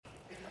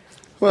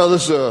Well,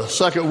 this is the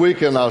second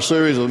week in our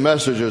series of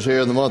messages here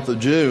in the month of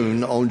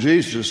June on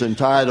Jesus,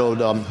 entitled,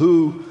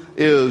 Who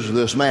is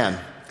This Man?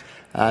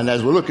 And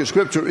as we look at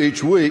Scripture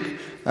each week,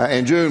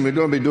 in June, we're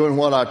going to be doing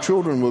what our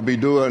children will be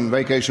doing in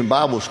Vacation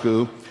Bible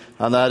School,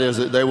 and that is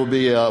that they will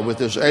be with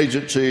this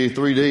agency,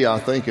 3D, I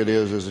think it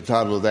is the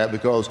title of that,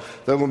 because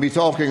they will be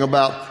talking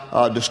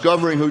about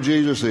discovering who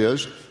Jesus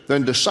is,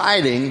 then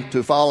deciding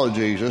to follow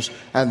Jesus,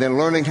 and then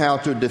learning how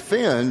to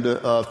defend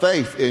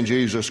faith in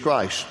Jesus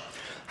Christ.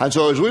 And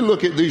so as we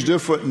look at these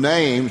different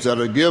names that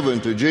are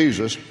given to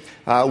Jesus,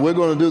 we're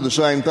going to do the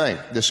same thing.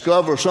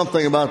 Discover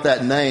something about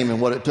that name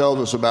and what it tells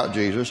us about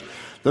Jesus.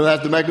 Then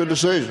have to make a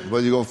decision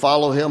whether you're going to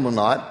follow him or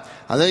not.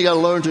 And then you got to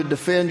learn to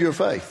defend your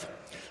faith.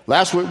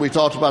 Last week we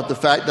talked about the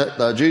fact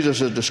that Jesus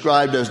is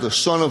described as the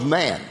Son of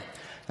Man.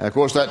 And of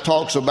course that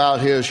talks about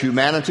his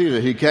humanity,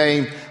 that he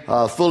came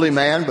fully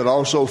man but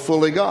also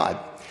fully God.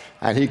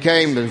 And he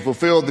came to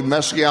fulfill the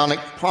messianic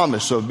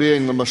promise of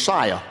being the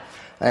Messiah.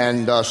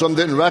 And some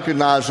didn't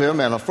recognize him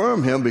and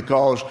affirm him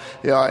because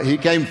he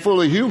came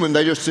fully human.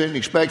 They just didn't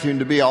expect him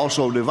to be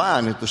also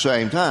divine at the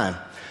same time.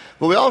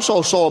 But we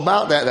also saw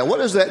about that. Now, what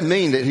does that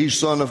mean that he's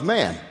Son of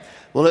Man?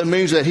 Well, it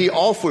means that he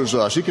offers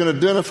us, he can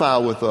identify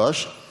with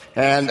us,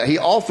 and he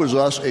offers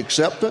us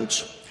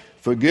acceptance,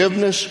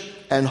 forgiveness,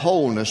 and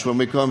wholeness when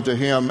we come to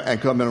him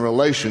and come in a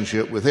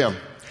relationship with him.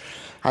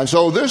 And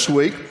so this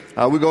week,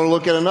 we're going to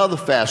look at another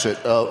facet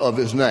of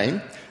his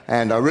name.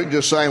 And Rick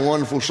just sang a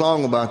wonderful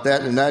song about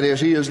that, and that is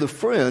he is the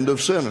friend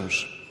of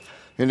sinners.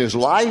 In his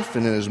life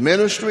and in his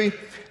ministry,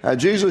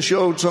 Jesus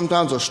showed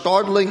sometimes a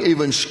startling,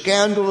 even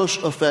scandalous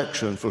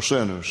affection for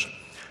sinners,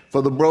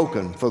 for the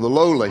broken, for the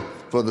lowly,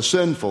 for the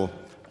sinful,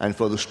 and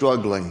for the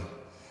struggling.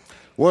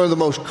 One of the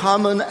most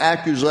common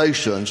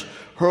accusations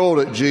hurled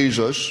at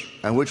Jesus,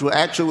 and which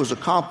actually was a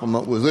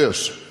compliment, was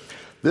this: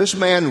 this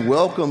man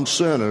welcomes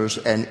sinners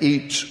and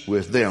eats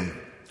with them.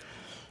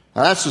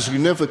 Now, that's a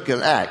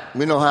significant act.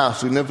 We know how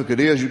significant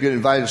it is. You get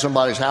invited to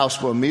somebody's house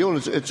for a meal.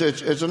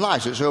 It's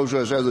nice. It shows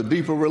us there's a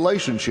deeper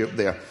relationship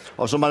there.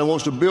 Or somebody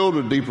wants to build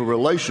a deeper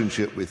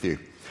relationship with you.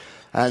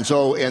 And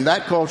so in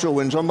that culture,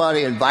 when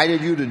somebody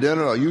invited you to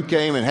dinner or you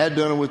came and had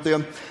dinner with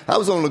them, that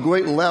was on a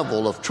great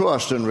level of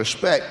trust and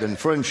respect and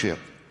friendship.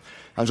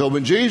 And so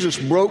when Jesus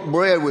broke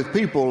bread with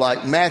people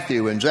like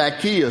Matthew and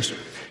Zacchaeus,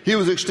 he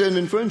was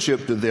extending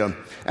friendship to them.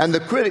 And the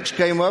critics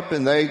came up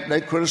and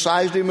they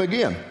criticized him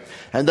again.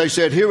 And they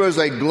said, here is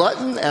a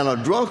glutton and a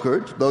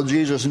drunkard, though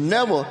Jesus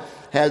never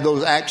had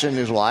those acts in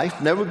his life,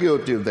 never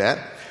guilty of that.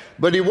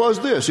 But he was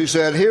this. He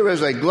said, here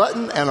is a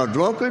glutton and a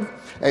drunkard,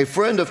 a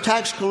friend of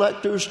tax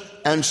collectors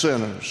and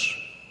sinners.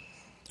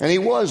 And he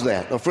was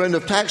that, a friend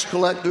of tax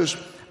collectors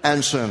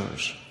and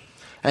sinners.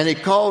 And he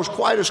caused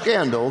quite a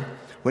scandal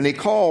when he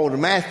called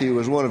Matthew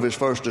as one of his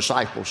first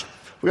disciples.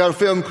 We got a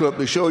film clip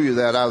to show you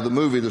that out of the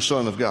movie The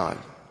Son of God.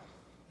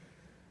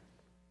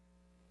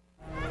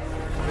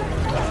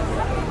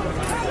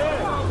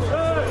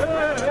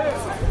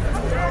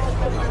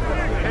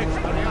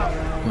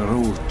 We're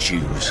all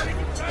Jews.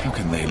 How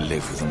can they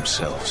live with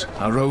themselves?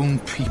 Our own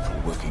people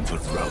working for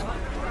Rome.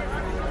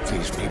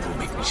 These people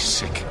make me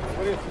sick.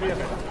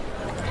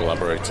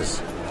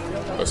 Collaborators.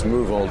 Let's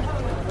move on.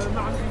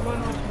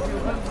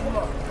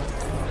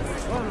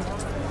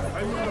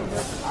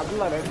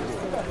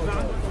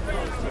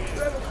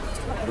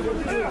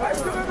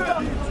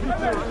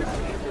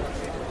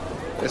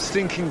 They're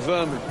stinking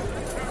vermin.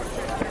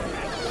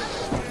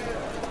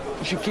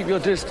 You should keep your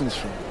distance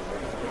from them.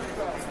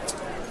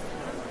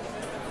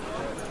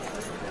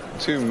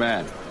 2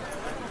 men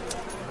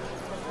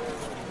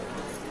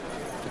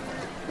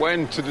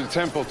went to the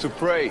temple to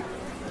pray.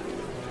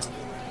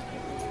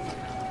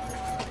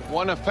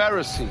 One a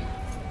Pharisee,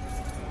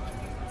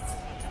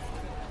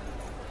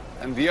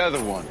 and the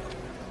other one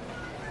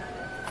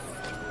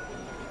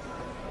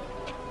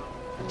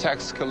a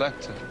tax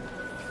collector.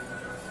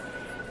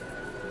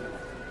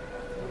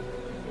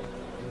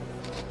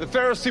 The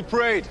Pharisee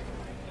prayed,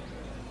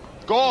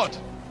 God,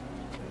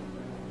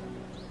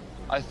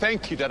 I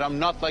thank you that I'm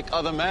not like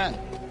other men.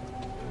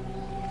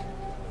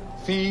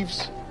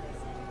 Thieves,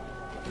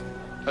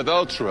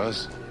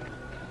 adulterers,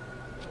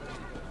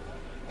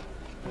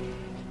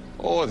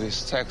 or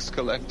this tax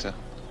collector.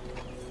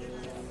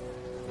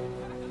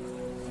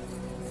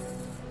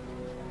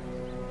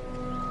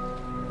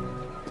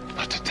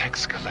 But the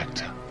tax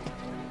collector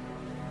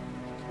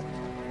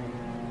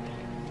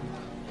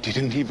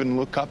didn't even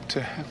look up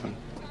to heaven.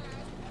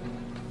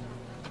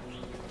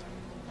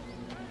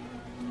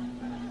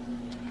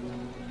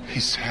 He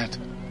said,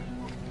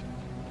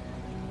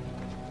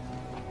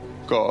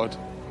 God,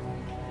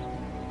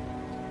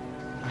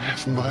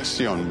 have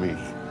mercy on me.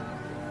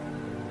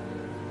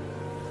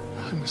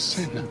 I'm a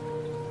sinner.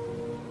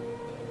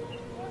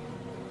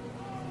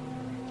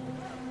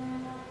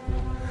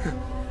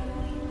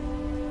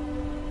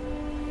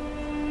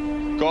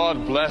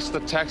 God bless the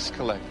tax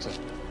collector,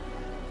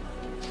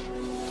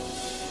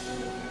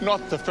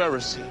 not the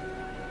Pharisee.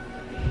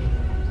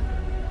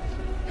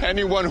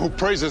 Anyone who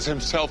praises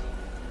himself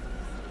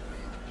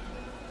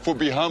will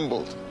be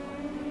humbled.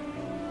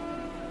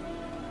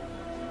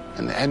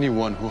 And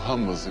anyone who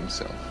humbles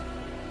himself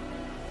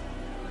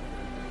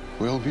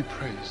will be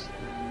praised.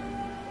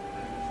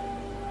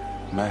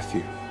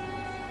 Matthew,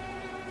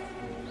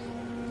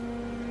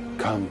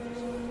 come.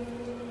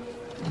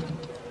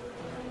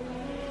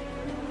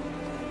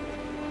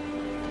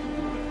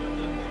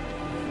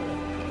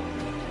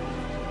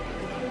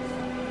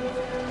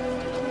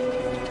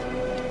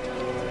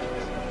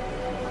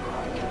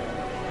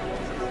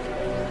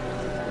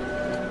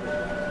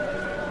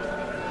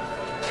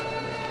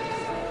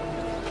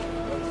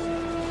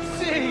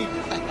 See?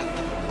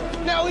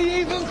 Now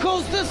he even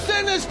calls the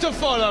sinners to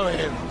follow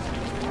him.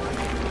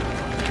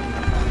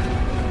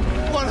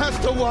 One has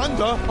to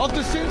wonder of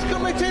the sins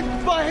committed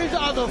by his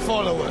other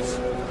followers.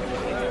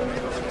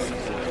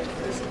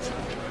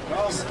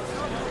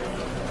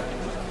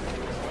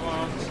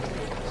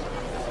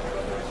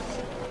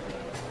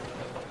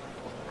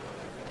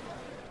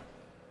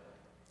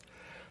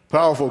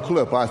 Powerful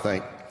clip, I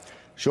think,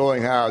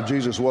 showing how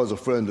Jesus was a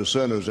friend of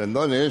sinners. And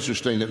then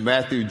interesting that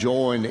Matthew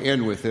joined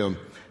in with him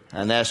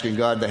and asking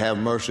God to have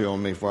mercy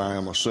on me, for I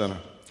am a sinner.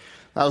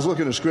 I was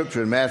looking at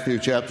Scripture in Matthew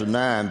chapter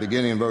 9,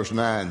 beginning in verse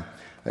 9.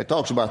 It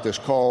talks about this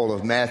call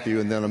of Matthew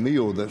and then a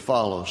meal that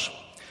follows.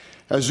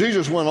 As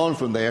Jesus went on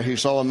from there, he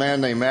saw a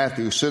man named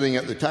Matthew sitting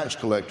at the tax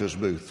collector's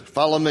booth.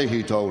 "Follow me,"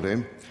 he told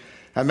him.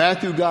 And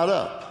Matthew got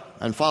up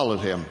and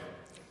followed him.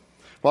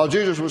 While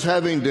Jesus was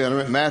having dinner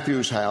at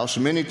Matthew's house,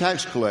 many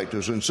tax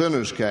collectors and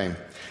sinners came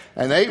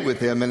and ate with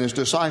him and his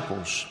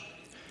disciples.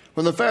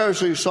 When the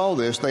Pharisees saw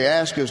this, they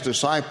asked his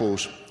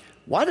disciples,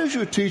 "Why does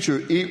your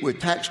teacher eat with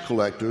tax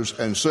collectors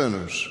and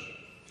sinners?"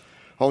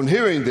 On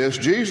hearing this,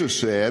 Jesus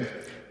said,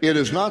 "It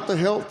is not the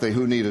healthy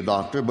who need a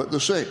doctor, but the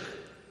sick.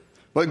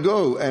 But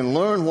go and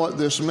learn what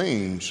this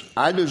means.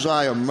 I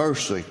desire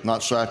mercy,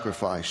 not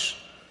sacrifice.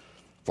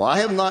 For I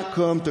have not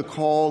come to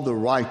call the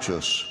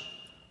righteous,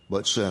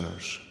 but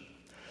sinners."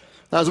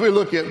 Now, as we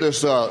look at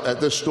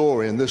this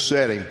story in this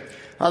setting,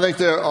 I think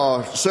there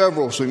are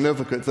several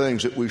significant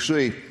things that we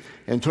see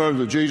in terms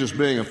of Jesus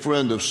being a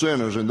friend of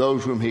sinners and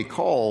those whom he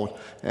called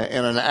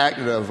in an act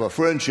of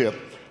friendship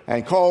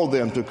and called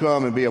them to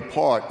come and be a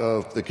part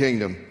of the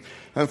kingdom.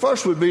 And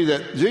first would be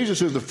that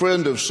Jesus is the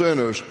friend of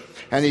sinners,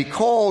 and he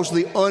calls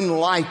the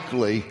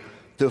unlikely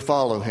to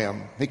follow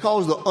him. He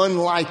calls the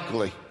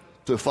unlikely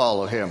to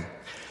follow him.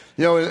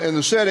 You know, in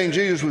the setting,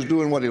 Jesus was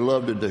doing what he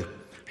loved to do.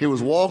 He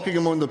was walking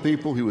among the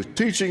people, he was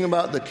teaching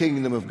about the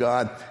kingdom of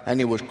God, and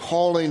he was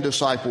calling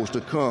disciples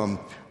to come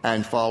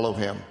and follow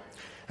him.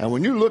 And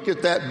when you look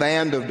at that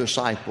band of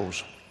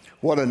disciples,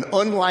 what an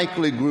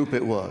unlikely group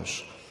it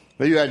was.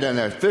 You had down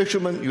there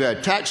fishermen, you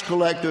had tax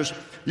collectors,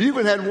 you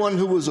even had one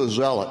who was a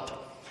zealot.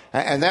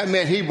 And that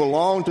meant he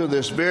belonged to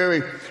this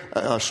very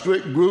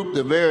strict group,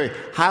 the very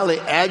highly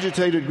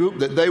agitated group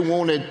that they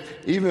wanted,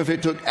 even if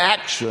it took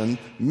action,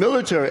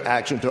 military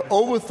action, to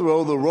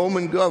overthrow the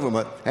Roman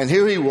government. And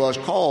here he was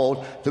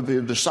called to be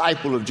a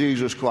disciple of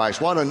Jesus Christ.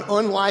 What an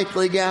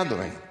unlikely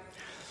gathering.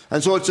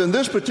 And so it's in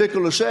this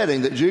particular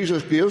setting that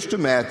Jesus gives to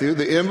Matthew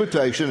the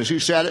invitation, as he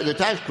sat at the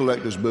tax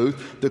collector's booth,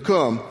 to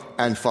come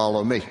and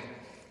follow me.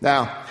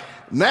 Now,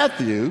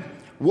 Matthew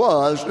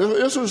was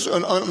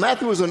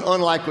an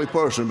unlikely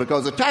person,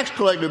 because the tax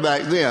collector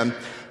back then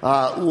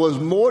was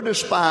more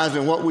despised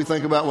than what we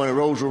think about when it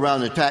rolls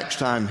around the tax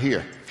time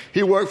here.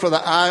 He worked for the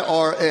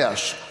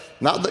IRS,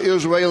 not the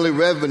Israeli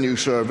Revenue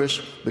Service,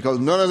 because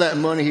none of that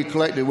money he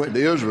collected went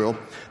to Israel,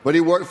 but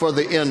he worked for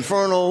the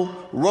infernal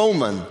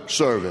Roman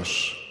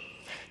service.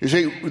 You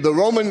see, the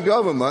Roman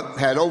government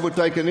had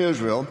overtaken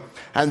Israel,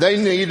 and they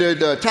needed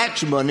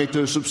tax money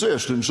to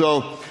subsist. And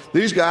so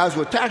these guys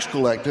were tax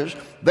collectors.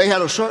 They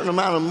had a certain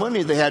amount of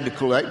money they had to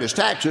collect as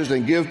taxes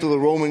and give to the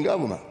Roman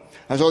government.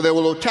 And so there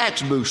were little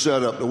tax booths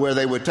set up to where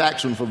they would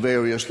tax them for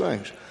various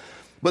things.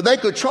 But they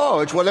could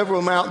charge whatever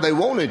amount they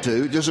wanted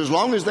to, just as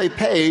long as they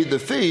paid the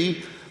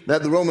fee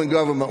that the Roman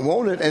government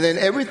wanted, and then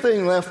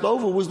everything left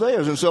over was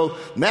theirs. And so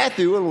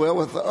Matthew, well,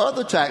 with the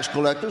other tax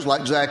collectors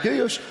like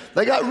Zacchaeus,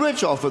 they got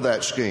rich off of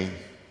that scheme.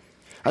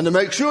 And to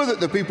make sure that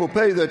the people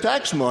paid their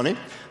tax money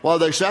while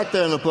they sat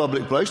there in a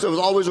public place, there was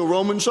always a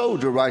Roman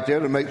soldier right there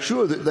to make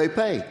sure that they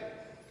paid.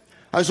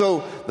 And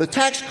so the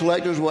tax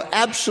collectors were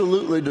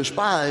absolutely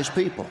despised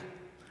people.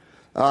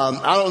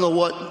 I don't know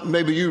what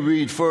maybe you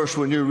read first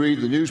when you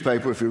read the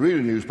newspaper, if you read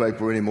a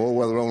newspaper anymore,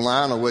 whether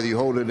online or whether you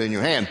hold it in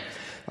your hand.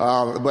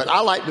 But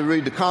I like to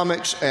read the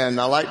comics, and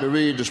I like to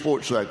read the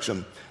sports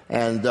section.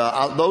 And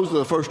those are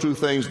the first two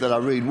things that I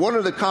read. One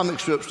of the comic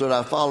strips that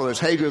I follow is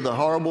Hagar the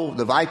Horrible,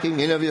 the Viking.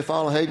 Any of you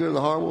follow Hagar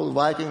the Horrible, the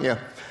Viking? Yeah,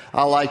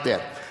 I like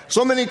that.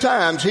 So many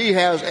times he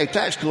has a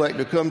tax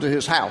collector come to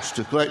his house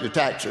to collect the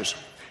taxes.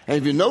 And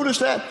if you notice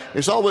that,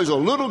 it's always a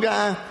little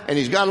guy, and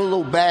he's got a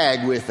little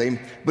bag with him,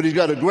 but he's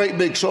got a great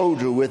big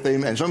soldier with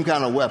him and some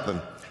kind of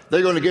weapon.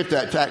 They're going to get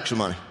that tax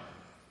money.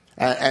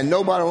 And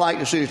nobody liked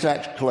to see the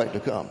tax collector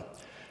come.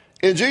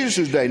 In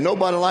Jesus' day,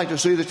 nobody liked to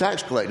see the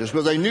tax collectors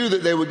because they knew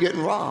that they were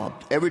getting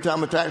robbed every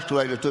time a tax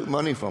collector took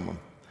money from them.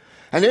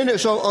 And isn't it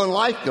so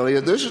unlikely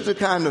that this is the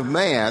kind of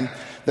man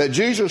that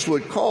Jesus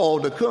would call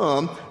to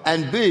come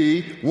and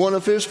be one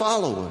of his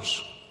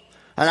followers?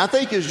 And I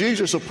think as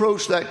Jesus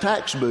approached that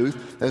tax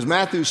booth, as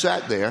Matthew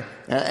sat there,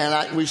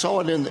 and we saw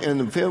it in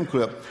the film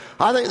clip,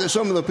 I think that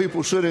some of the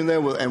people sitting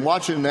there and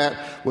watching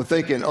that were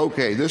thinking,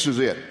 okay, this is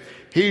it.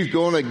 He's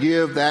going to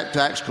give that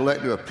tax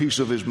collector a piece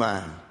of his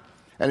mind.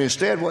 And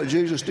instead what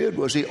Jesus did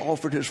was he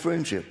offered his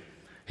friendship.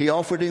 He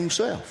offered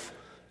himself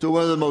to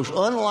one of the most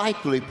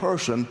unlikely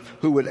person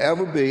who would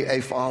ever be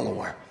a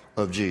follower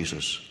of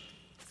Jesus.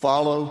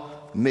 Follow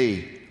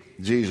me,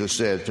 Jesus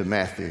said to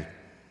Matthew.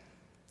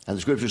 And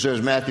the scripture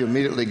says Matthew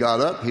immediately got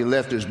up. He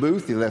left his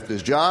booth. He left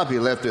his job. He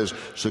left his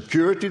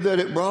security that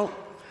it brought.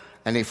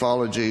 And he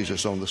followed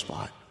Jesus on the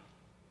spot.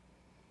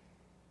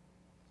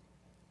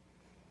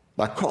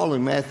 By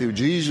calling Matthew,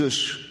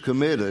 Jesus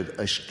committed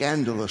a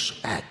scandalous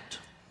act.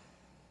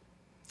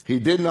 He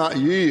did not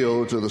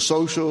yield to the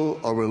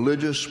social or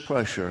religious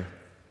pressure,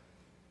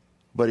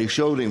 but he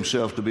showed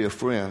himself to be a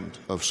friend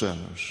of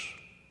sinners.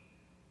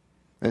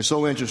 And it's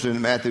so interesting that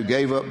Matthew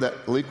gave up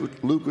that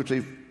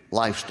lucrative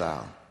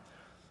lifestyle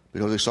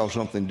because he saw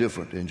something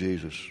different in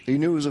Jesus. He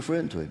knew he was a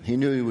friend to him. He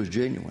knew he was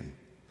genuine.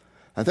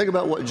 And think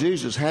about what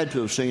Jesus had to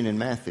have seen in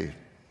Matthew.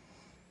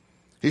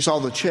 He saw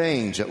the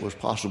change that was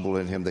possible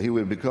in him, that he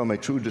would become a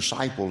true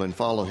disciple and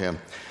follow him,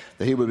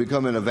 that he would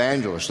become an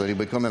evangelist, that he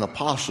would become an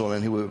apostle,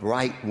 and he would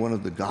write one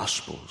of the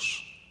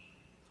Gospels.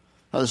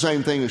 Now, the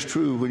same thing is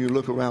true when you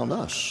look around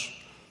us.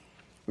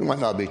 We might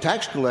not be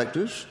tax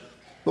collectors,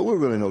 but we're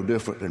really no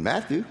different than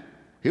Matthew.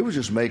 He was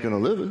just making a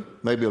living,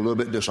 maybe a little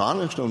bit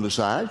dishonest on the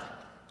side.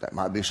 That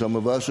might be some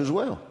of us as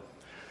well.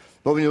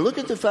 But when you look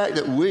at the fact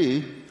that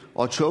we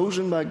are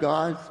chosen by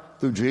God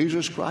through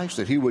Jesus Christ,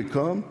 that he would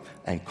come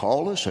and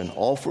call us and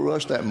offer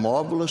us that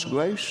marvelous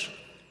grace,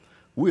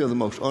 we are the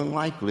most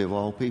unlikely of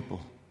all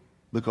people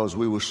because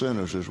we were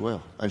sinners as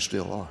well and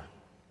still are.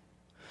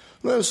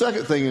 Well, the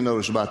second thing you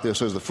notice about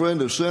this as the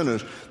friend of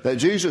sinners, that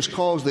Jesus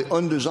calls the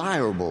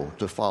undesirable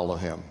to follow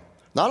him.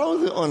 Not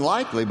only the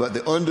unlikely, but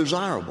the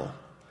undesirable.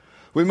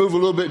 We move a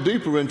little bit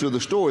deeper into the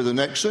story, the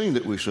next scene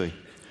that we see.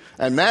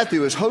 And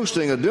Matthew is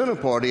hosting a dinner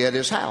party at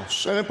his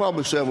house. And there are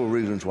probably several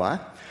reasons why.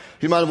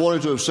 He might have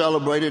wanted to have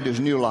celebrated his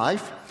new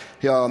life.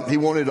 He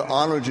wanted to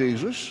honor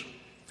Jesus.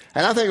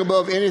 And I think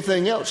above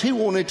anything else, he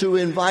wanted to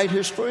invite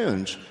his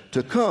friends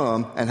to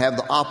come and have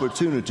the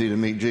opportunity to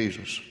meet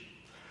Jesus.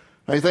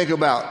 Now you think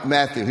about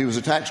Matthew. He was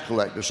a tax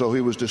collector, so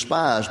he was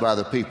despised by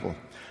the people.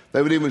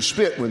 They would even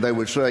spit when they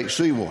would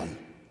see one.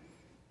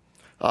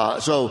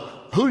 So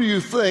who do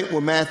you think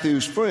were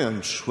Matthew's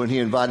friends when he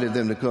invited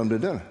them to come to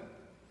dinner?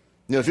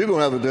 You know, if you're going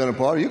to have a dinner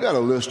party, you've got a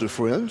list of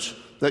friends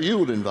that you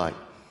would invite.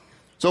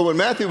 So when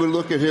Matthew would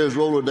look at his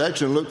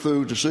Rolodex and look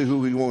through to see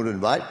who he wanted to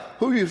invite,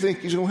 who do you think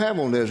he's going to have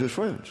on there as his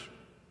friends?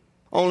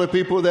 Only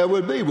people there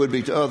would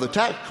be to other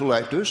tax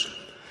collectors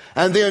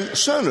and then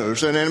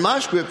sinners. And in my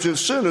scripture,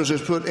 sinners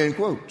is put in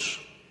quotes.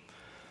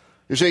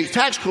 You see,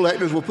 tax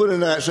collectors were put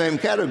in that same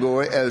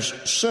category as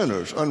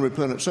sinners,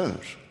 unrepentant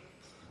sinners.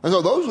 And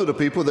so those were the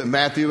people that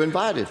Matthew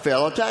invited,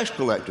 fellow tax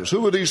collectors. Who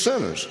were these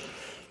sinners?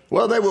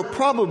 Well, they were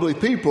probably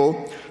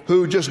people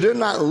who just did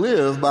not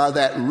live by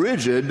that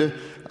rigid,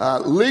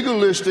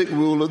 legalistic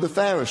rule of the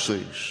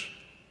Pharisees.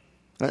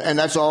 And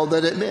that's all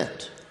that it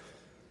meant.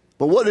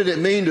 But what did it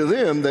mean to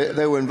them?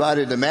 They were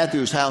invited to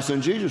Matthew's house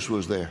and Jesus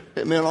was there.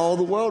 It meant all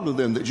the world to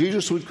them that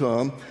Jesus would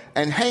come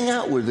and hang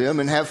out with them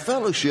and have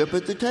fellowship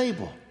at the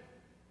table.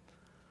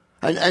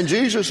 And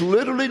Jesus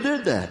literally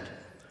did that.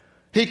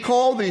 He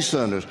called these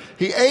sinners.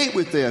 He ate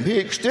with them. He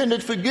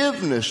extended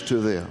forgiveness to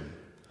them.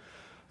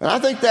 And I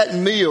think that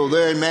meal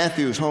there in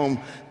Matthew's home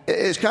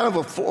is kind of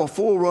a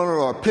forerunner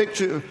or a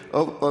picture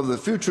of the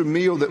future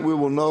meal that we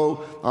will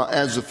know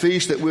as the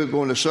feast that we're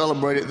going to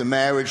celebrate at the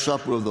marriage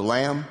supper of the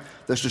Lamb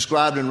that's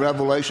described in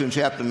Revelation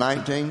chapter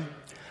 19.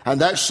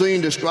 And that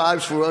scene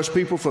describes for us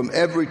people from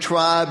every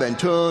tribe and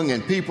tongue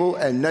and people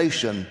and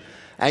nation.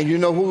 And you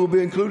know who will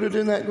be included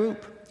in that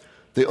group?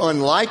 The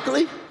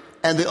unlikely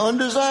and the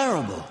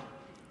undesirable.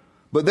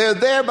 But they're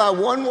there by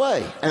one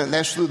way, and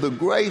that's through the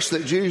grace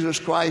that Jesus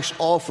Christ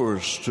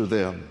offers to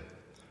them,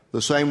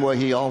 the same way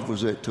he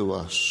offers it to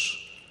us.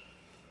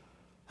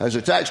 As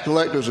the tax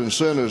collectors and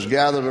sinners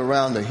gathered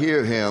around to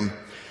hear him,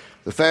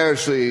 the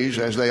Pharisees,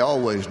 as they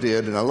always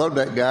did, and I love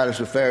that guy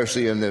as a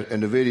Pharisee in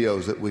the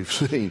videos that we've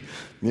seen.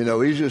 You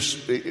know,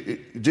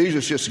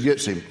 Jesus just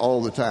gets him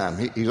all the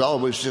time. He's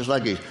always just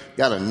like he's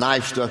got a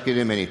knife stuck in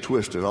him and he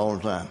twists it all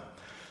the time.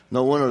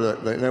 No wonder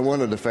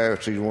one of the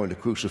Pharisees wanted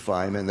to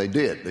crucify him, and they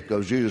did,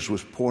 because Jesus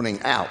was pointing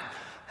out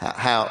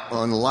how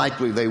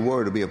unlikely they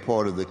were to be a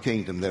part of the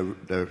kingdom,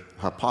 their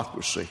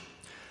hypocrisy.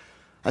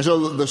 And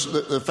so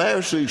the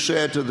Pharisees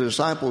said to the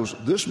disciples,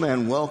 this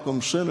man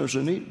welcomes sinners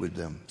and eat with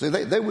them. See,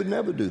 they would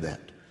never do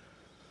that.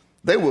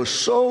 They were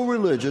so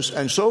religious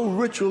and so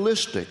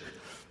ritualistic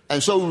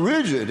and so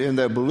rigid in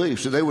their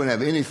beliefs that they wouldn't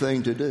have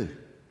anything to do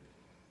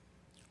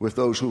with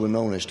those who were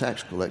known as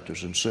tax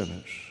collectors and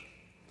sinners.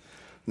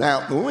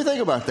 Now, when we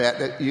think about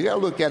that you got to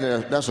look at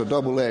it, that's a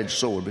double-edged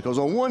sword, because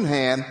on one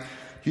hand,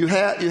 you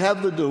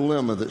have the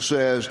dilemma that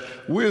says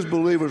we as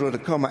believers are to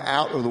come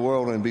out of the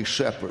world and be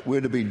separate.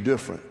 We're to be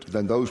different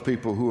than those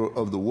people who are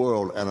of the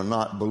world and are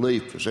not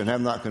believers and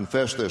have not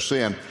confessed their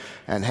sin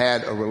and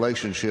had a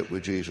relationship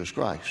with Jesus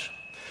Christ.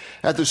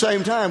 At the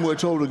same time, we're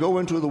told to go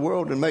into the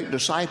world and make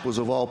disciples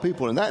of all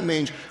people. And that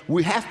means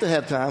we have to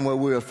have time where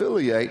we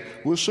affiliate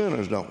with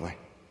sinners, don't we?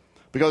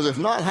 Because if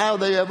not, how are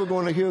they ever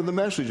going to hear the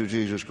message of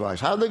Jesus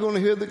Christ? How are they going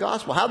to hear the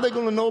gospel? How are they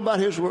going to know about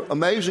his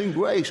amazing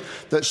grace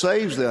that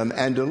saves them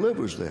and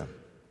delivers them?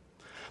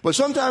 But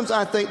sometimes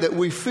I think that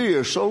we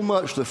fear so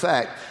much the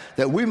fact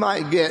that we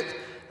might get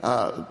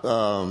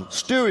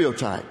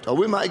stereotyped, or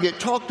we might get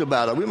talked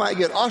about, or we might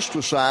get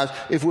ostracized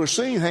if we're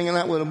seen hanging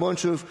out with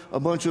a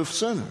bunch of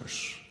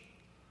sinners.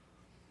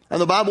 And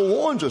the Bible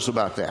warns us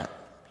about that.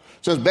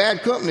 It says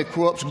bad company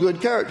corrupts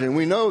good character. And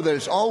we know that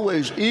it's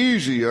always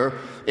easier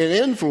in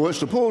influence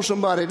to pull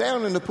somebody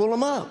down than to pull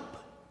them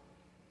up.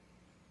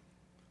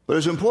 But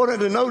it's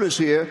important to notice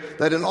here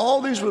that in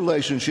all these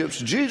relationships,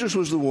 Jesus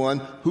was the one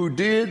who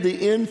did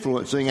the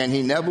influencing, and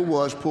he never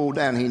was pulled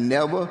down. He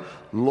never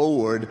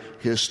lowered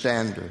his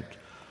standard.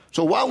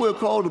 So while we're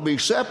called to be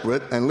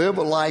separate and live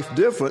a life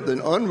different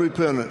than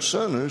unrepentant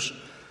sinners,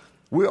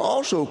 we're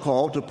also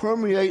called to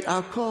permeate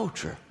our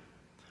culture.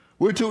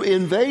 We're to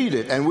invade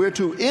it, and we're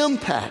to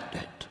impact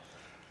it.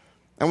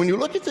 And when you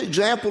look at the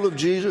example of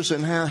Jesus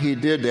and how he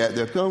did that,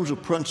 there comes a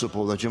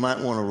principle that you might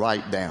want to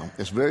write down.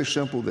 It's very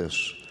simple,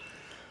 this.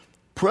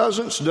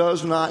 Presence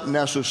does not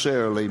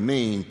necessarily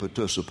mean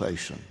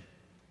participation.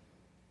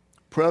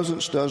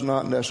 Presence does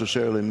not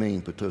necessarily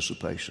mean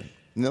participation.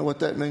 You know what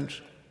that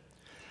means?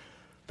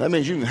 That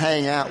means you can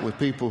hang out with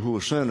people who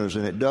are sinners,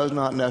 and it does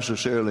not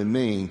necessarily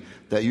mean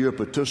that you're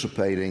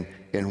participating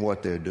in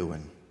what they're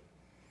doing.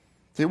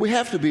 See, we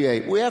have to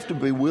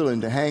be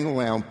willing to hang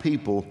around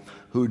people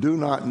who do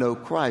not know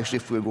Christ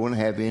if we're going to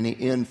have any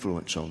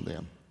influence on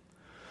them.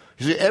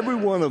 You see, every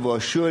one of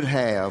us should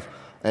have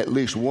at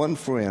least one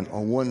friend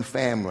or one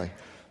family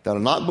that are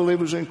not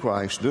believers in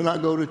Christ, do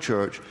not go to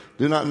church,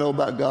 do not know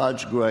about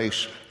God's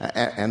grace,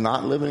 and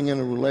not living in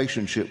a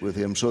relationship with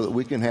him so that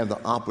we can have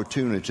the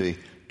opportunity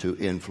to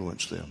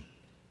influence them.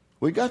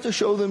 We've got to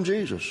show them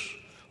Jesus.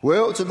 Where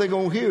else are they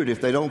going to hear it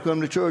if they don't come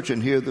to church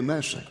and hear the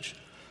message?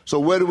 So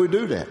where do we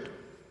do that?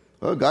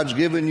 Well, God's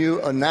given you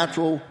a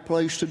natural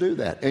place to do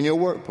that, in your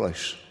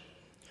workplace.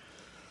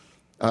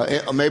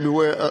 Maybe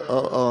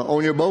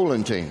on your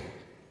bowling team.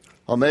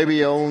 Or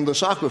maybe on the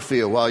soccer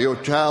field while your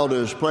child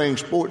is playing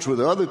sports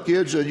with other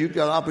kids, and you've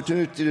got an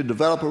opportunity to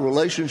develop a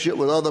relationship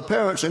with other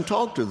parents and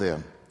talk to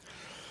them.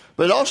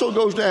 But it also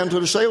goes down to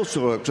the sales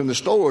clerks in the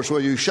stores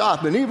where you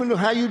shop, and even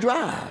how you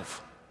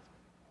drive.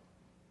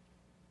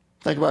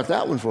 Think about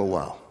that one for a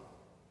while.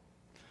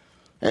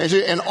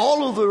 And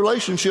all of the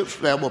relationships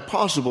that were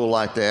possible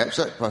like that,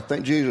 except I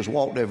think Jesus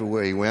walked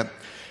everywhere he went,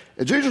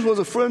 and Jesus was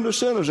a friend of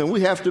sinners, and we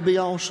have to be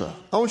also.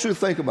 I want you to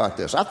think about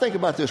this. I think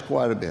about this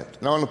quite a bit,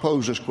 and I want to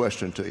pose this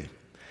question to you.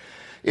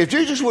 If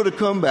Jesus were to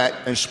come back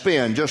and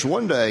spend just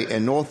one day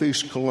in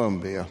Northeast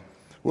Columbia,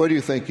 where do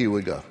you think he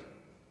would go?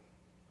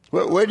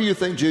 Where do you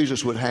think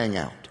Jesus would hang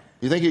out?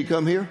 You think he'd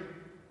come here?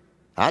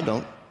 I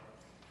don't.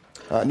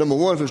 Number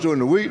one, if it's during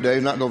the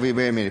weekday, not going to be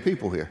very many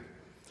people here.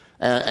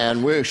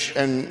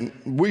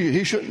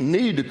 He shouldn't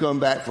need to come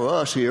back for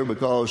us here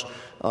because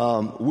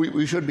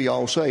we should be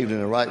all saved in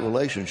a right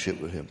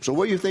relationship with him. So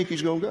where do you think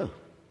he's going to go?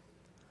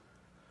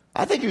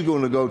 I think he's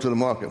going to go to the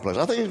marketplace.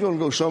 I think he's going to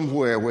go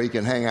somewhere where he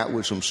can hang out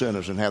with some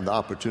sinners and have the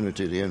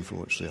opportunity to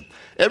influence them.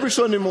 Every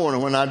Sunday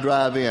morning when I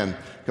drive in,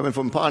 coming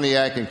from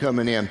Pontiac and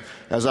coming in,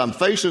 as I'm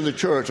facing the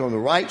church on the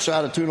right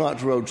side of Two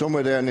Knots Road,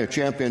 somewhere down near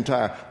Champion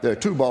Tire, there are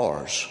two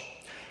bars.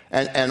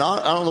 And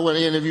I don't know whether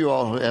any of you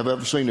all have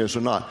ever seen this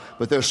or not,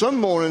 but there's some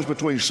mornings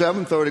between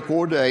 7:30,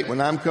 quarter to 8,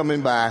 when I'm coming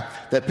by,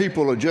 that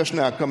people are just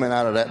now coming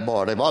out of that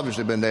bar. They've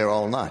obviously been there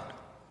all night.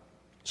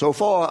 So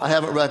far, I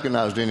haven't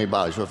recognized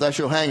anybody. So if that's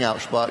your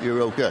hangout spot,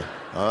 you're okay.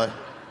 All right?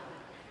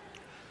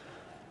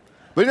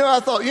 But I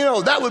thought,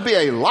 that would be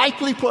a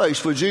likely place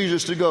for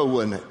Jesus to go,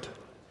 wouldn't it?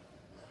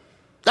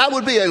 That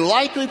would be a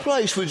likely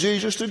place for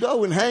Jesus to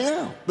go and hang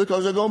out,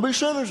 because there are going to be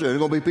sinners there. There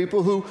are going to be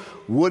people who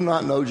would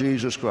not know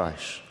Jesus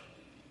Christ.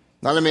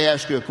 Now let me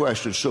ask you a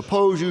question.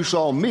 Suppose you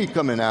saw me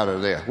coming out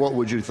of there. What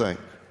would you think?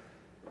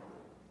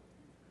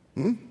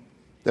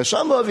 There's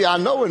some of you I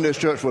know in this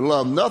church would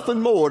love nothing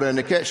more than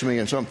to catch me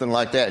in something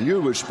like that, and you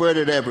would spread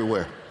it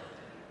everywhere.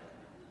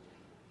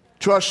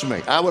 Trust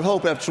me, I would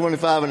hope after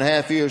 25 and a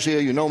half years here,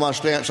 you know my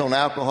stance on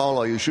alcohol,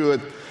 or you should,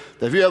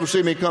 that if you ever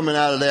see me coming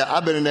out of there,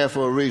 I've been in there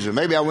for a reason.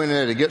 Maybe I went in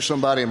there to get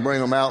somebody and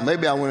bring them out.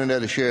 Maybe I went in there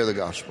to share the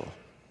gospel.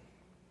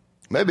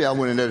 Maybe I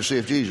went in there to see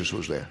if Jesus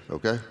was there,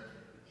 okay?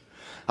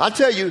 I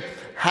tell you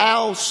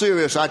how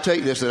serious I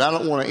take this, that I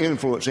don't want to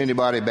influence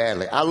anybody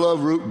badly. I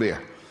love root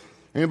beer.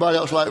 Anybody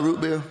else like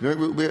root beer? Drink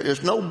root beer?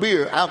 There's no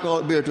beer,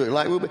 alcoholic beer to it.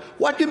 Like root beer.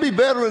 What can be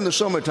better in the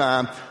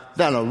summertime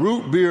than a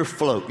root beer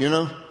float,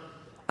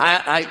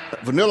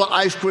 Vanilla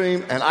ice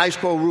cream and ice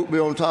cold root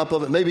beer on top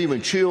of it, maybe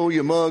even chill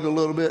your mug a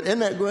little bit. Isn't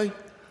that great?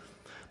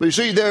 But you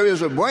see, there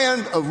is a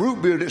brand of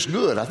root beer that's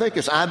good. I think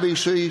it's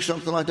IBC,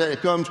 something like that.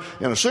 It comes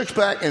in a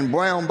 6-pack in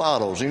brown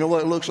bottles. You know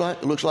what it looks like?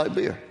 It looks like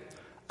beer.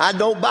 I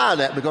don't buy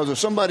that because if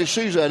somebody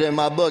sees that in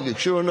my buggy,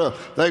 sure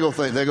enough, they go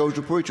think, there goes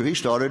the preacher. He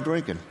started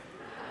drinking.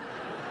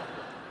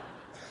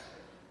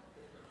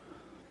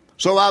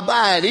 So I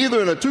buy it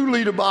either in a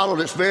 2-liter bottle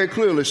that very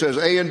clearly says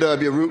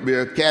A&W root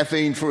beer,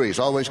 caffeine-free. It's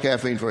always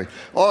caffeine-free.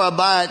 Or I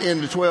buy it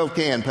in the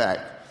 12-can pack.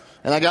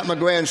 And I got my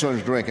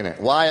grandsons drinking it.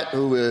 Wyatt,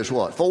 who is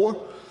what,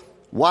 4?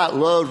 Wyatt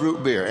loves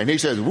root beer. And he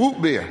says,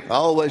 root beer. I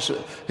always say,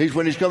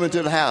 when he's coming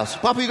to the house,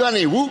 Papa, you got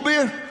any root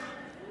beer?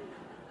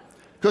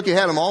 Cookie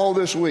had them all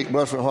this week,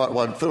 bless her heart,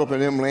 while Philip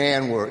and Emily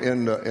Ann were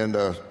in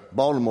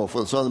Baltimore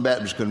for the Southern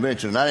Baptist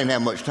Convention. And I didn't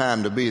have much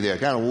time to be there. I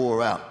kind of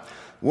wore out.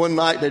 One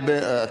night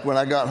when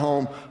I got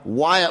home,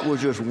 Wyatt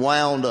was just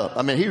wound up.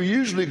 I mean, he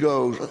usually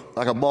goes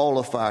like a ball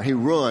of fire. He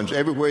runs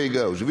everywhere he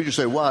goes. If you just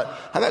say, Wyatt,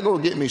 how about go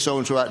get me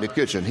so-and-so out in the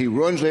kitchen? He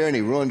runs there and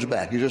he runs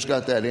back. He just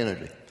got that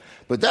energy.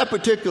 But that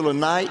particular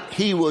night,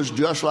 he was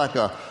just like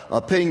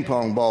a ping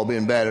pong ball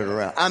being batted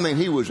around. I mean,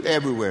 he was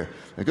everywhere.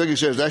 And Cookie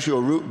says, that's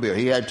your root beer.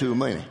 He had too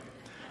many.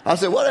 I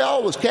said, well, they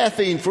all was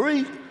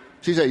caffeine-free.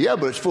 She said, yeah,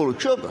 but it's full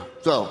of sugar.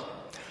 So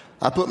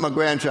I put my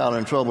grandchild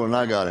in trouble and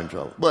I got in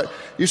trouble. But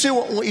you see,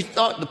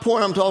 the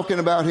point I'm talking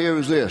about here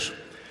is this.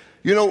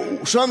 You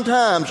know,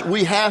 sometimes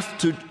we have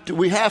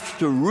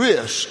to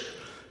risk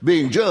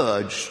being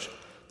judged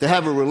to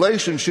have a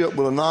relationship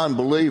with a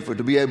non-believer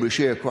to be able to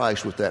share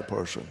Christ with that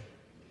person.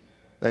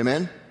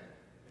 Amen?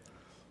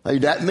 Hey,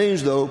 that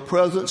means, though,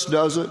 presence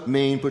doesn't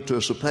mean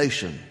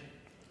participation.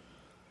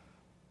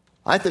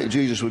 I think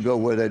Jesus would go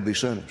where there'd be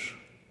sinners.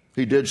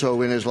 He did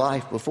so in his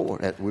life before,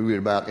 that we read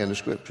about in the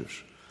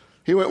Scriptures.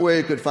 He went where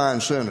he could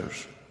find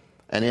sinners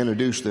and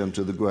introduce them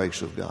to the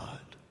grace of God.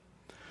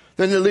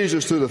 Then it leads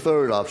us to the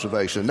third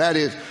observation. That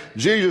is,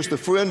 Jesus, the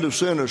friend of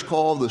sinners,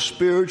 called the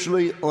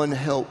spiritually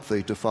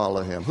unhealthy to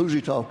follow him. Who's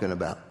he talking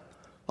about?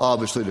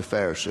 Obviously the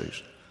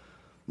Pharisees.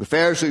 The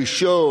Pharisees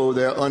show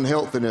their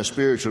unhealthiness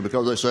spiritually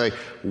because they say,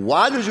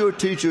 why does your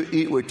teacher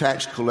eat with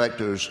tax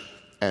collectors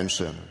and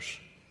sinners?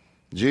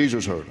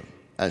 Jesus heard them.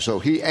 And so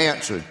he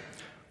answered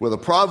with a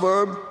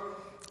proverb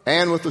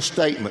and with a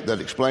statement that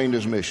explained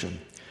his mission.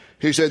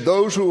 He said,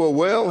 those who are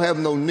well have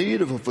no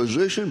need of a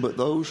physician, but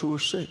those who are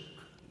sick.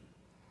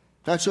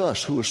 That's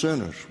us who are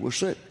sinners. We're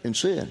sick in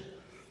sin.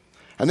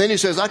 And then he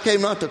says, I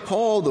came not to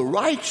call the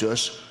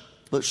righteous,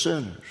 but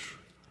sinners.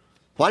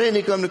 Why didn't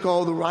he come to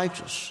call the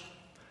righteous?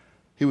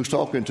 He was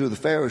talking to the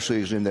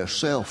Pharisees in their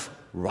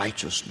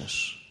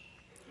self-righteousness.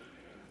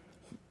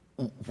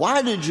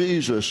 Why did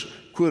Jesus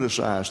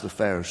criticize the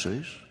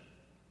Pharisees?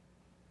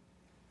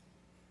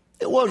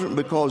 It wasn't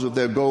because of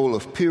their goal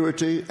of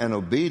purity and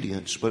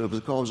obedience, but it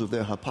was because of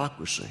their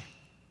hypocrisy.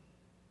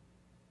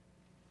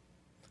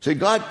 See,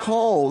 God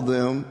called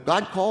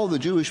the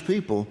Jewish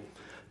people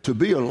to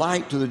be a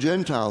light to the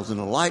Gentiles and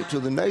a light to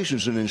the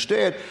nations, and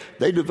instead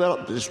they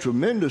developed this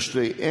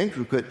tremendously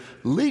intricate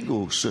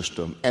legal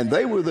system, and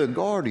they were the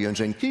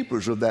guardians and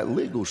keepers of that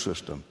legal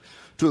system,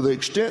 to the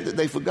extent that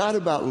they forgot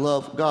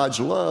about God's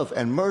love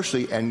and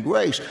mercy and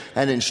grace,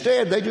 and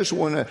instead they just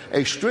wanted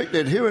a strict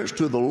adherence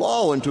to the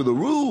law and to the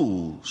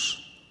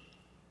rules.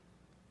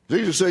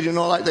 Jesus said, you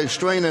know, like they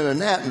strain in a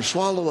gnat and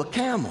swallow a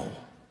camel.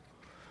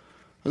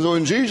 And so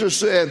when Jesus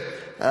said,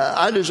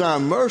 I desire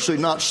mercy,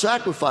 not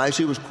sacrifice,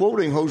 he was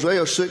quoting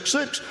Hosea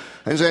 6:6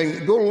 and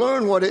saying, go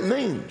learn what it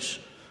means.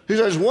 He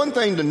says, one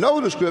thing to know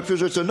the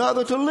Scriptures, it's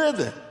another to live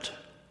it.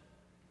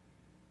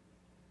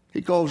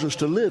 He calls us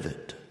to live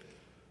it.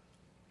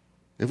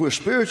 If we're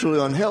spiritually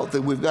unhealthy,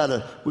 we've got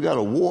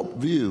a warped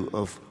view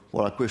of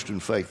what our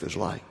Christian faith is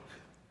like.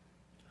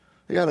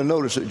 You got to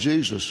notice that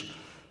Jesus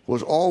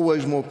was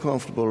always more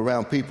comfortable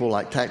around people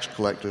like tax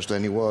collectors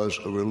than he was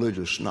a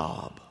religious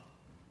snob.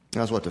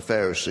 That's what the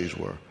Pharisees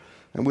were.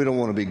 And we don't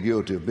want to be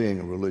guilty of being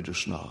a religious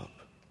snob.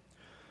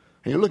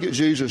 And you look at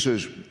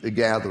Jesus'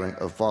 gathering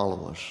of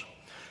followers.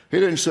 He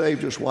didn't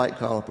save just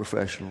white-collar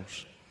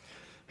professionals.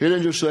 He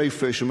didn't just save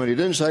fishermen. He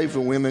didn't save for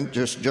women,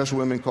 just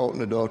women caught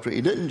in adultery.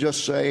 He didn't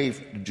just save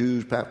the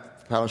Jews,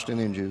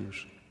 Palestinian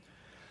Jews.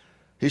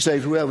 He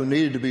saved whoever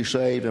needed to be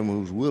saved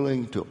and was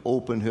willing to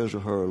open his or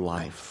her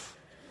life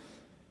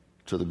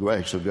to the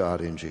grace of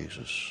God in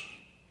Jesus.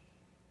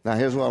 Now,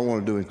 here's what I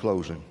want to do in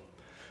closing.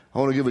 I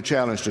want to give a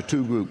challenge to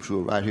two groups who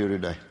are right here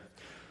today.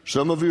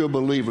 Some of you are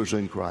believers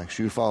in Christ.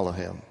 You follow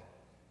him.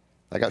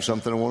 I got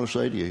something I want to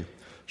say to you.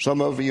 Some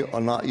of you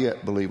are not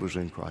yet believers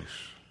in Christ.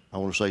 I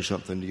want to say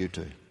something to you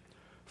too.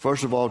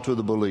 First of all, to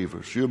the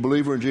believers. You're a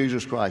believer in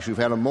Jesus Christ. You've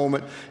had a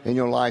moment in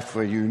your life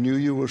where you knew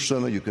you were a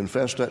sinner. You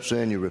confessed that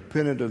sin. You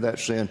repented of that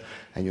sin.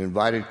 And you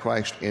invited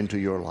Christ into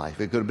your life.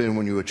 It could have been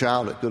when you were a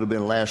child. It could have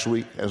been last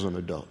week as an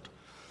adult.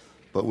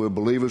 But we're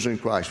believers in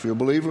Christ. If you're a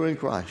believer in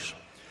Christ,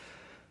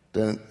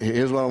 then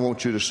here's what I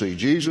want you to see.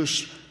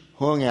 Jesus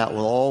hung out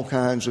with all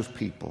kinds of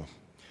people.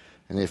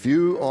 And if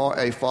you are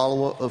a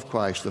follower of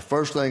Christ, the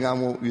first thing I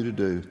want you to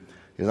do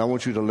is I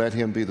want you to let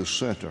him be the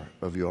center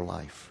of your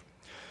life.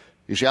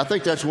 You see, I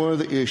think that's one of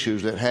the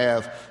issues that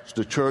have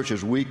the church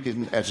as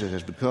weakened as it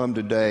has become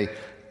today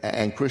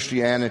and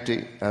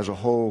Christianity as a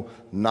whole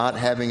not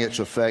having its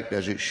effect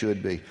as it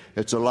should be.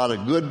 It's a lot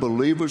of good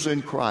believers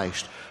in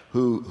Christ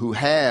who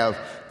have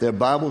their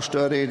Bible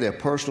study, their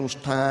personal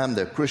time,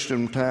 their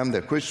Christian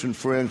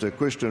friends, their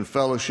Christian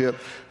fellowship,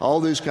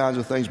 all these kinds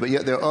of things. But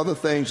yet there are other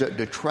things that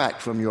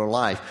detract from your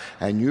life.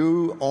 And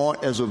you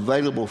aren't as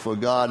available for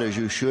God as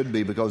you should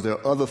be because there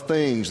are other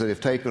things that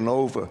have taken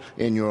over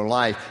in your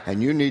life.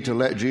 And you need to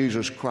let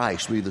Jesus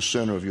Christ be the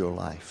center of your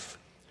life.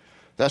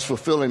 That's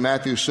fulfilling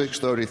Matthew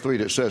 6:33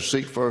 that says,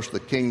 seek first the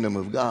kingdom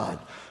of God.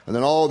 And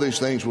then all these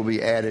things will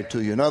be added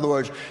to you. In other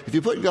words, if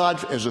you put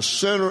God as the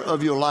center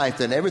of your life,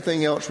 then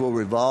everything else will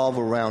revolve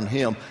around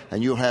Him,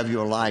 and you'll have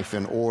your life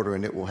in order,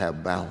 and it will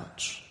have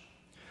balance.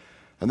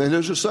 And then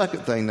there's a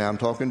second thing now I'm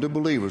talking to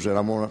believers that I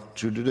want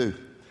you to do.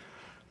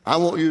 I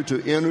want you to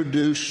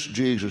introduce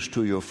Jesus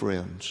to your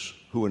friends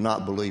who are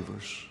not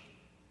believers.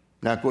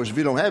 Now, of course, if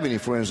you don't have any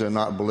friends that are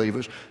not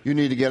believers, you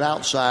need to get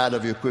outside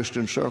of your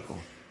Christian circle.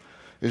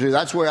 You see,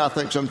 that's where I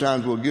think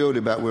sometimes we're guilty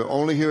about. We're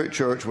only here at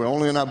church. We're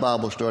only in our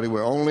Bible study.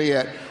 We're only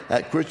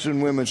at Christian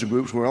women's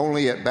groups. We're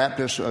only at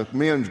Baptist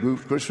men's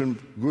groups, Christian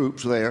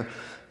groups there.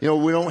 You know,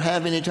 we don't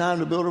have any time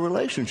to build a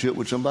relationship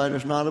with somebody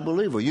that's not a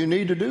believer. You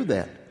need to do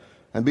that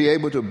and be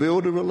able to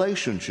build a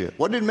relationship.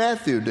 What did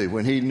Matthew do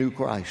when he knew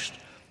Christ?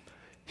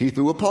 He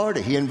threw a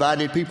party. He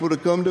invited people to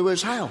come to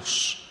his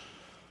house,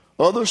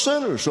 other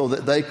sinners, so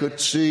that they could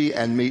see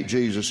and meet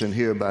Jesus and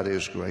hear about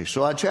His grace.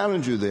 So I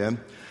challenge you then,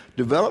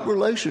 develop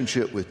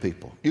relationship with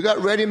people. You got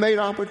ready-made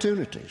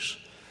opportunities.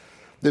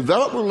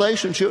 Develop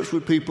relationships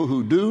with people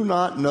who do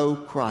not know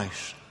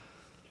Christ.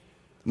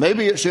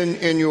 Maybe it's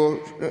in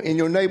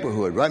your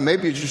neighborhood, right?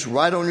 Maybe it's just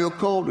right on your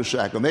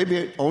cul-de-sac, or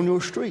maybe on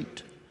your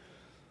street.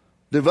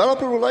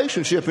 Develop a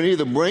relationship and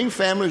either bring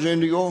families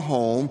into your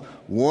home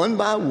one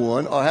by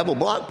one, or have a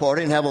block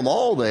party and have them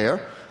all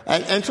there,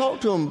 and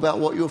talk to them about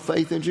what your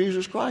faith in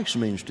Jesus Christ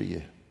means to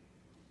you.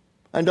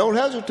 And don't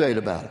hesitate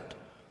about it.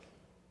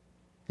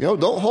 You know,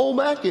 don't hold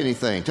back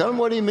anything. Tell Him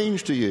what He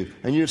means to you.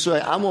 And you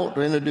say, I want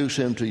to introduce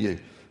Him to you.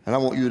 And I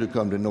want you to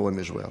come to know Him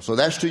as well. So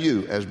that's to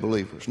you as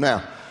believers.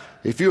 Now,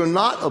 if you're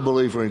not a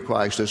believer in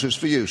Christ, this is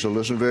for you. So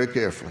listen very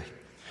carefully.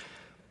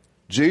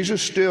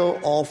 Jesus still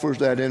offers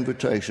that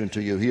invitation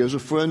to you. He is a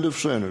friend of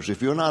sinners.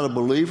 If you're not a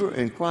believer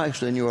in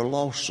Christ, then you're a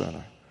lost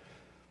sinner.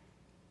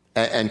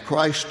 And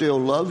Christ still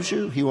loves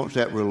you. He wants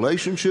that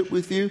relationship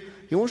with you.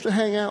 He wants to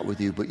hang out with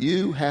you. But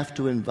you have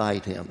to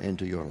invite Him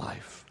into your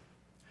life.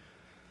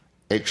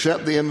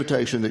 Accept the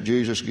invitation that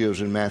Jesus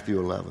gives in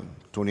Matthew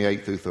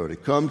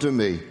 11:28-30. Come to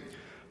me,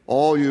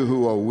 all you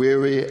who are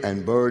weary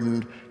and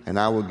burdened, and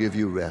I will give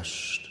you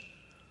rest.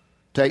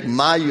 Take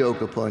my yoke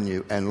upon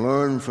you and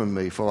learn from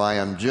me, for I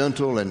am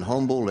gentle and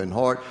humble in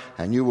heart,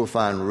 and you will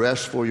find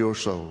rest for your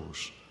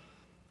souls.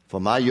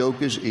 For my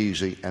yoke is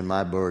easy and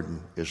my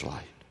burden is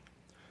light.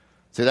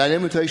 See, that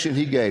invitation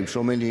He gave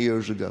so many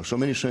years ago, so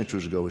many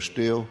centuries ago, is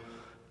still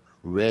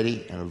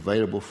ready and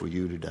available for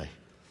you today.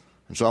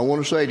 And so I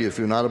want to say to you, if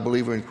you're not a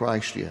believer in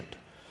Christ yet,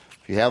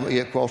 if you haven't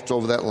yet crossed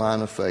over that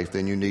line of faith,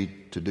 then you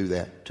need to do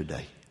that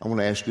today. I want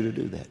to ask you to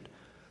do that.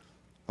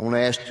 I want to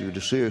ask you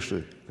to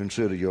seriously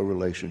consider your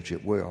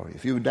relationship. Where are you?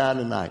 If you would die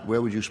tonight,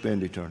 where would you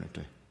spend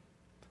eternity?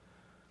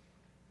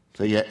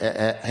 So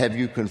have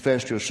you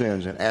confessed your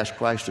sins and asked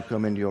Christ to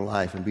come into your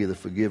life and be the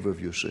forgiver of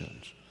your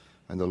sins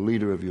and the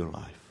leader of your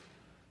life?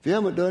 If you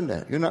haven't done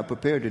that, you're not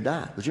prepared to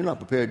die, but you're not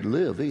prepared to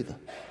live either.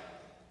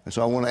 And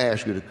so I want to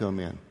ask you to come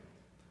in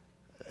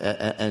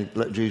and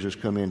let Jesus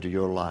come into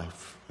your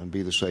life and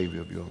be the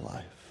Savior of your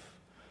life.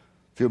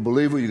 If you're a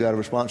believer, you got a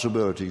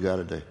responsibility you got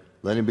to do.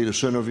 Let Him be the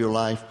center of your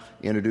life.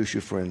 Introduce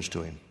your friends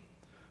to Him.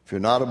 If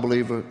you're not a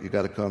believer, you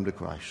got to come to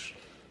Christ.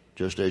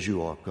 Just as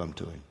you are, come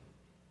to Him.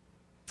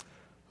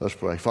 Let's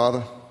pray.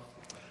 Father,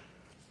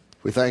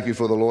 we thank You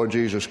for the Lord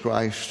Jesus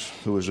Christ,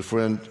 who is a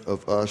friend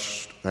of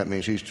us. That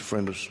means He's a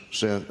friend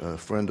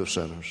of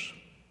sinners.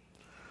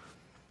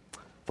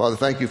 Father,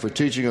 thank You for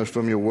teaching us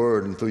from Your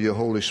Word and through Your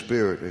Holy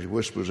Spirit as He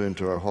whispers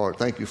into our heart.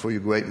 Thank You for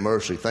Your great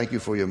mercy. Thank You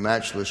for Your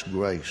matchless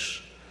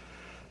grace.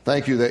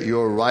 Thank You that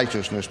Your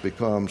righteousness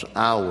becomes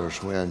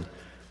ours when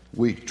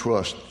we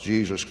trust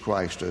Jesus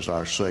Christ as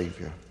our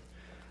Savior.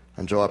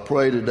 And so I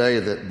pray today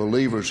that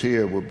believers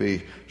here will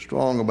be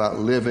strong about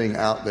living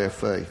out their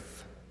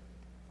faith,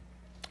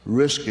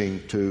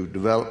 risking to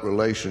develop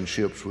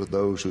relationships with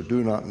those who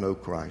do not know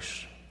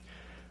Christ.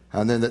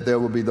 And then that there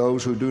will be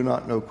those who do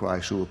not know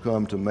Christ who will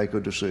come to make a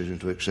decision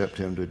to accept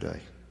Him today.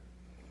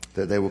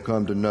 That they will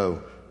come to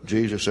know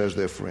Jesus as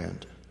their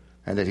friend,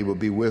 and that He will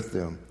be with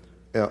them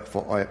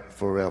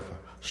forever,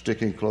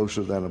 sticking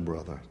closer than a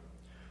brother.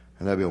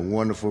 And that'll be a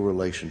wonderful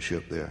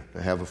relationship there,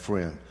 to have a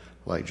friend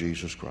like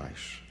Jesus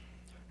Christ.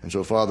 And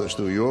so, Father, it's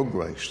through Your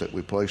grace that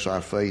we place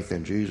our faith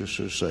in Jesus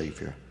as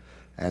Savior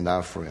and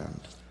our friend.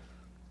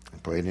 I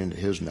pray it into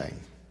His name.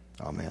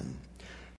 Amen.